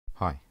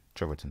Hi,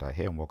 Trevor Tendai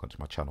here and welcome to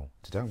my channel.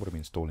 Today I'm going to be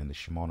installing the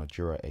Shimano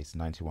Dura Ace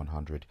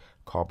 9100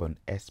 carbon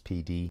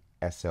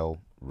Spd-sl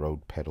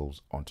road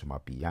pedals onto my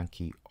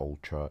Bianchi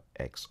Ultra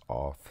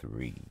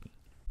XR3.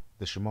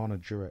 The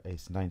Shimano Dura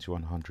Ace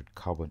 9100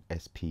 carbon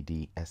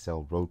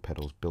Spd-sl road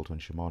pedals built on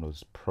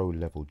Shimano's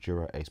pro-level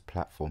Dura Ace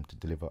platform to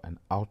deliver an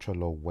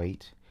ultra-low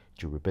weight,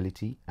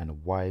 durability and a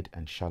wide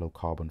and shallow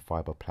carbon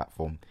fiber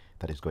platform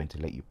that is going to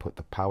let you put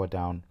the power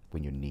down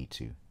when you need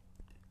to.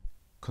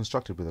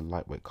 Constructed with a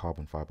lightweight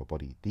carbon fiber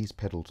body, these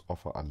pedals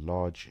offer a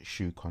large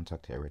shoe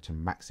contact area to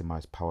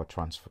maximize power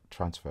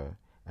transfer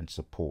and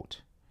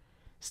support.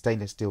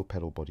 Stainless steel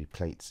pedal body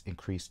plates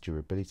increase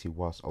durability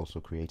whilst also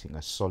creating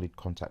a solid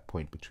contact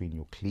point between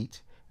your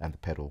cleat and the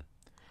pedal.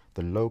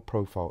 The low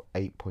profile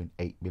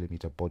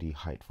 8.8mm body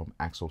height from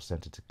axle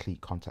center to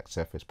cleat contact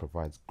surface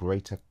provides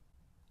greater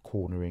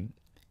cornering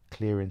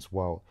clearance,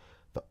 while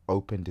the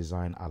open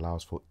design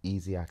allows for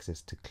easy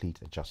access to cleat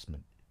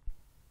adjustment.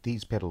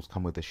 These pedals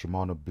come with the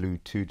Shimano Blue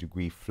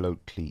 2-degree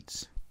float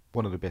cleats.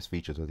 One of the best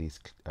features of these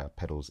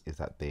pedals is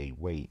that they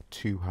weigh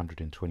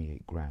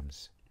 228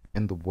 grams.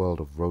 In the world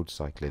of road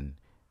cycling,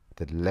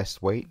 the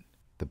less weight,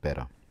 the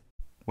better.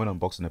 When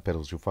unboxing the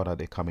pedals, you'll find out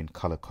they come in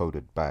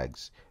color-coded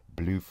bags,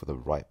 blue for the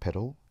right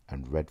pedal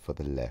and red for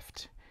the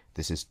left.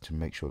 This is to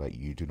make sure that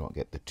you do not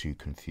get the two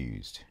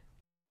confused.